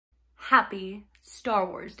happy Star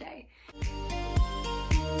Wars Day.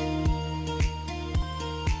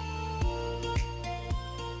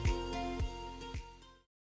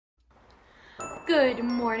 Good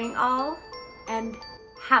morning all, and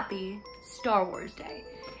happy Star Wars Day.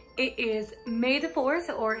 It is May the 4th,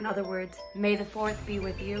 or in other words, May the 4th be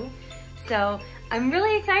with you. So I'm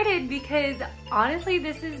really excited because honestly,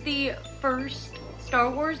 this is the first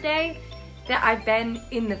Star Wars Day that I've been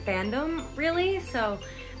in the fandom, really. So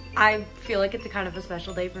I feel like it's a kind of a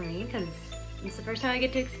special day for me because it's the first time I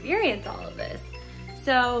get to experience all of this.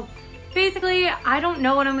 So basically, I don't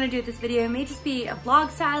know what I'm gonna do with this video. It may just be a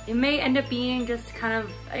vlog style. It may end up being just kind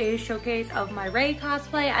of a showcase of my Rey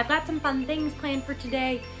cosplay. I've got some fun things planned for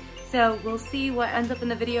today, so we'll see what ends up in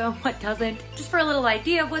the video and what doesn't. Just for a little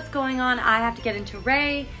idea of what's going on, I have to get into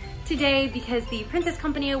Rey today because the Princess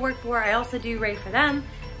Company I work for, I also do Rey for them,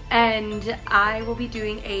 and I will be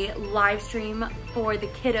doing a live stream for the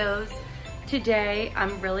kiddos today.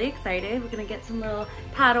 I'm really excited. We're gonna get some little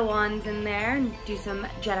Padawans in there and do some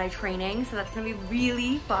Jedi training, so that's gonna be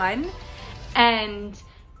really fun. And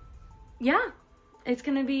yeah, it's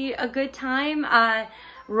gonna be a good time.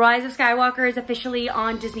 Rise of Skywalker is officially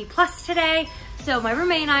on Disney Plus today, so my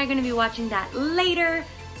roommate and I are gonna be watching that later,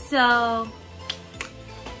 so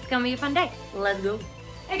it's gonna be a fun day. Let's go.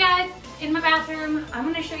 Hey guys, in my bathroom, I'm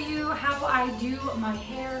gonna show you how I do my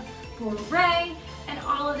hair for Rey and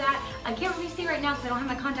all of that. I can't really see right now because I don't have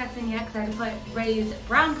my contacts in yet because I had to put Rey's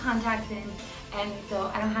brown contacts in, and so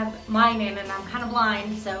I don't have mine in and I'm kind of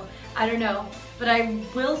blind, so I don't know. But I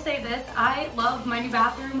will say this, I love my new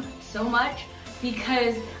bathroom so much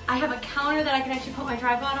because I have a counter that I can actually put my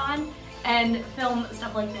tripod on and film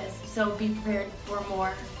stuff like this. So be prepared for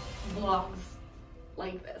more vlogs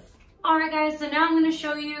like this. All right guys, so now I'm gonna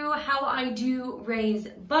show you how I do Rey's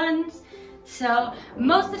buns. So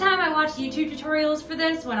most of the time I watch YouTube tutorials for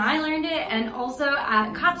this when I learned it, and also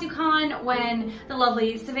at KatsuCon when the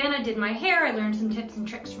lovely Savannah did my hair, I learned some tips and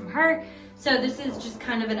tricks from her. So this is just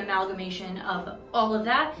kind of an amalgamation of all of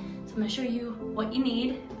that. So I'm gonna show you what you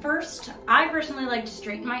need. First, I personally like to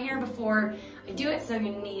straighten my hair before I do it, so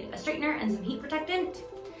you're gonna need a straightener and some heat protectant.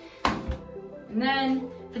 And then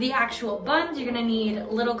for the actual buns, you're gonna need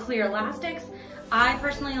little clear elastics. I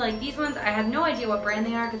personally like these ones. I have no idea what brand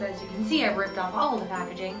they are because as you can see, I've ripped off all of the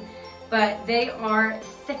packaging, but they are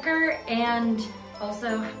thicker and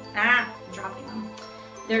also, I'm dropping them.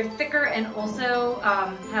 They're thicker and also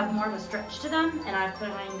have more of a stretch to them, and I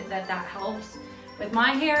find that that helps with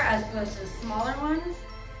my hair as opposed to smaller ones.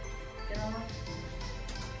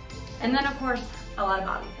 And then of course, a lot of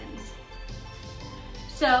bobby pins.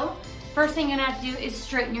 So first thing you're gonna have to do is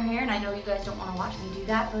straighten your hair, and I know you guys don't wanna watch me do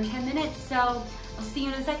that for 10 minutes, so I'll see you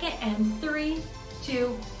in a second, and 3,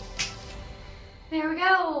 2, there we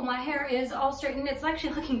go. My hair is all straightened. It's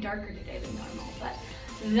actually looking darker today than normal, but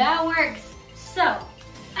that works. So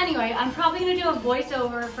anyway, I'm probably gonna do a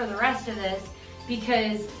voiceover for the rest of this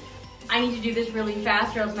because I need to do this really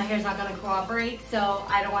fast or else my hair's not gonna cooperate, so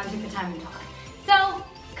I don't wanna take the time to talk. So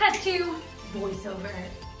cut to voiceover.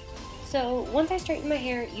 So once I straighten my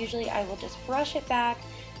hair, usually I will just brush it back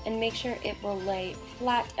and make sure it will lay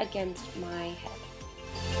flat against my head.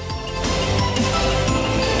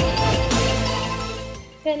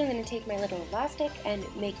 Then I'm going to take my little elastic and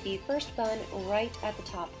make the first bun right at the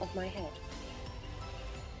top of my head.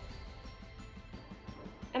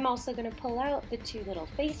 I'm also going to pull out the 2 little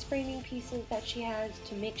face framing pieces that she has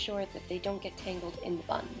to make sure that they don't get tangled in the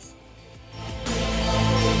buns.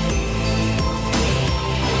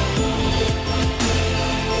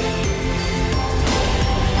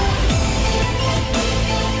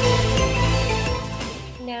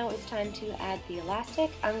 Now it's time to add the elastic.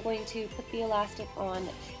 I'm going to put the elastic on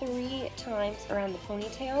 3 times around the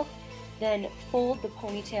ponytail, then fold the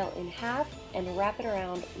ponytail in half and wrap it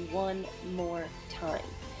around 1 more time.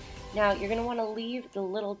 Now you're going to want to leave the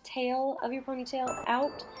little tail of your ponytail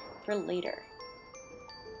out for later.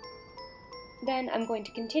 Then I'm going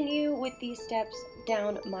to continue with these steps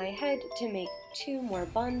down my head to make 2 more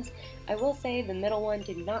buns. I will say the middle one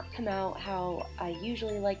did not come out how I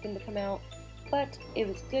usually like them to come out, but it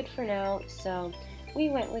was good for now, so we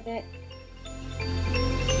went with it.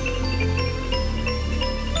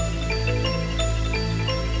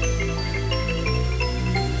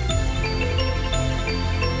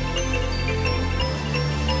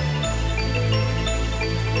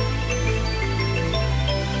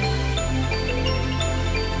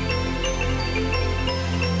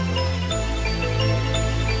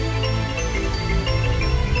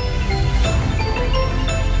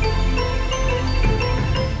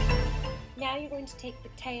 Now you're going to take the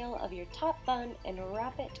tail of your top bun and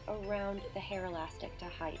wrap it around the hair elastic to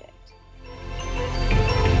hide it.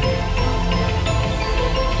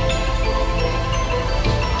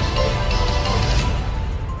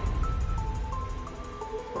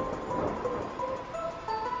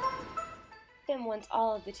 Then once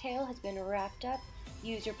all of the tail has been wrapped up,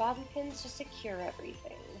 use your bobby pins to secure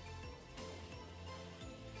everything.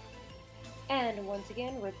 And once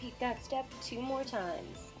again, repeat that step 2 more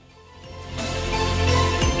times.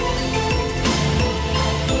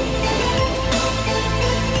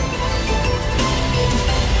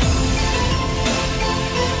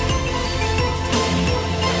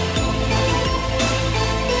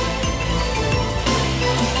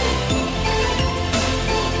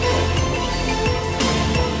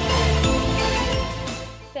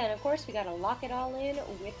 Then, of course, we gotta lock it all in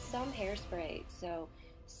with some hairspray. So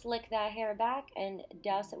slick that hair back and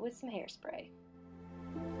douse it with some hairspray.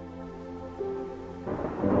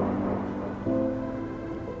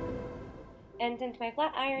 And since my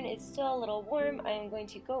flat iron is still a little warm, I am going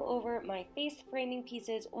to go over my face framing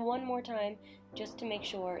pieces one more time just to make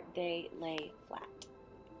sure they lay flat.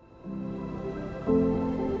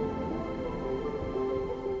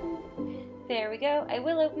 There we go. I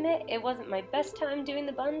will admit it wasn't my best time doing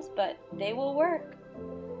the buns, but they will work.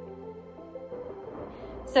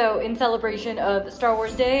 So in celebration of Star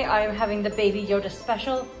Wars Day, I am having the Baby Yoda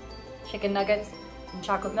special, chicken nuggets and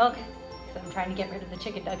chocolate milk. So I'm trying to get rid of the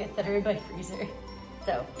chicken nuggets that are in my freezer.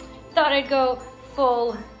 So thought I'd go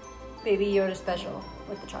full Baby Yoda special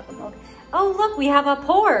with the chocolate milk. Oh look, we have a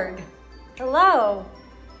porg. Hello.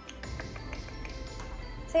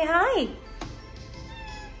 Say hi.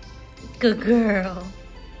 Good girl.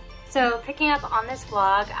 So picking up on this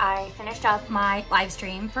vlog, I finished up my live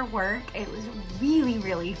stream for work. It was really,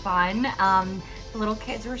 really fun. The little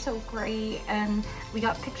kids were so great, and we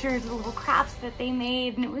got pictures of the little crafts that they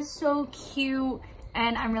made, and it was so cute,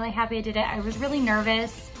 and I'm really happy I did it. I was really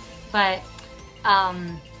nervous, but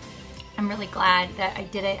I'm really glad that I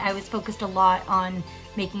did it. I was focused a lot on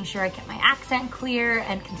making sure I kept my accent clear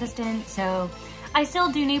and consistent, so I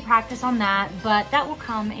still do need practice on that, but that will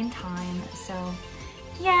come in time. So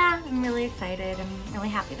yeah, I'm really excited. I'm really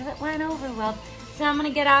happy that it went over well. So I'm gonna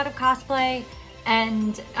get out of cosplay,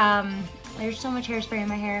 and there's so much hairspray in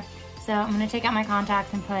my hair. So I'm gonna take out my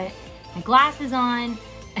contacts and put my glasses on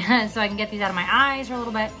so I can get these out of my eyes for a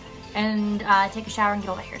little bit, and take a shower and get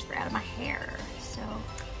all the hairspray out of my hair. So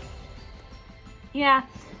yeah,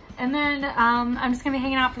 and then I'm just gonna be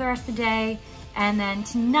hanging out for the rest of the day, and then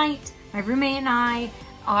tonight my roommate and I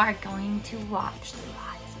are going to watch The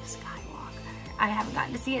Rise of Skywalker. I haven't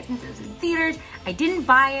gotten to see it since it was in theaters. I didn't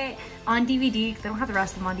buy it on DVD because I don't have the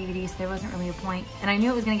rest of them on DVD, so there wasn't really a point. And I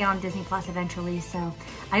knew it was gonna get on Disney Plus eventually, so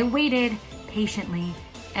I waited patiently.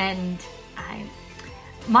 And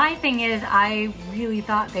my thing is, I really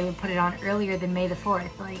thought they would put it on earlier than May the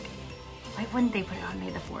 4th. Like, why wouldn't they put it on May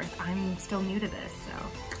the 4th? I'm still new to this, so.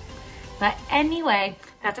 But anyway,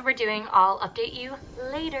 that's what we're doing. I'll update you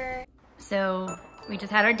later. So we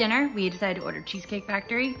just had our dinner. We decided to order Cheesecake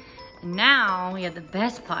Factory. And now we have the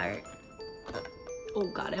best part. Oh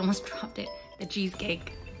God, I almost dropped it. The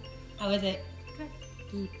cheesecake. How is it?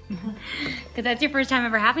 Good. Because that's your first time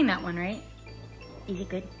ever having that one, right? Is it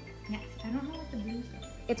good? Yes. I don't know what the blue is.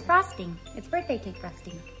 It's frosting. It's birthday cake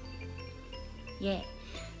frosting. Yeah.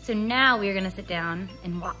 So now we're gonna sit down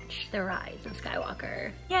and watch The Rise of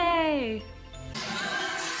Skywalker. Yay!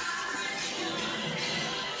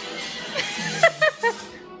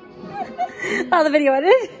 Oh, the video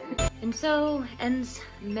ended. And so ends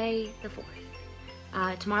May the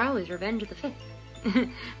 4th. Tomorrow is Revenge of the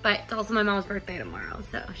 5th. But it's also my mom's birthday tomorrow,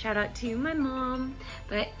 so shout out to my mom.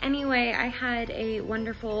 But anyway, I had a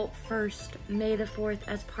wonderful first May the 4th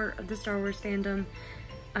as part of the Star Wars fandom.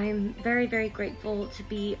 I'm very, very grateful to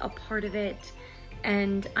be a part of it,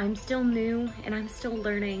 and I'm still new and I'm still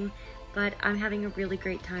learning, but I'm having a really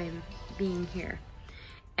great time being here.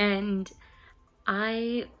 And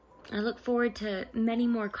I look forward to many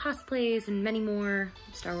more cosplays and many more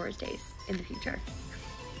Star Wars days in the future.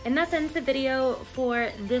 And that ends the video for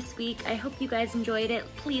this week. I hope you guys enjoyed it.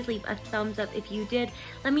 Please leave a thumbs up if you did.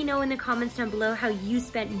 Let me know in the comments down below how you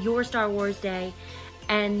spent your Star Wars day.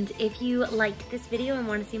 And if you liked this video and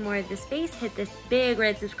want to see more of this face, hit this big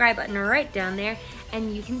red subscribe button right down there,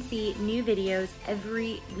 and you can see new videos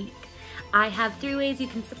every week. I have 3 ways you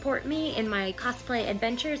can support me in my cosplay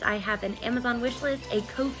adventures. I have an Amazon wishlist, a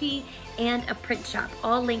Ko-fi, and a print shop,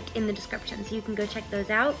 all linked in the description, so you can go check those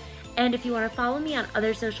out. And if you want to follow me on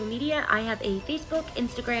other social media, I have a Facebook,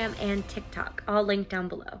 Instagram, and TikTok, all linked down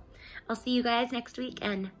below. I'll see you guys next week,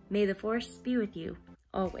 and may the Force be with you,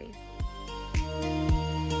 always.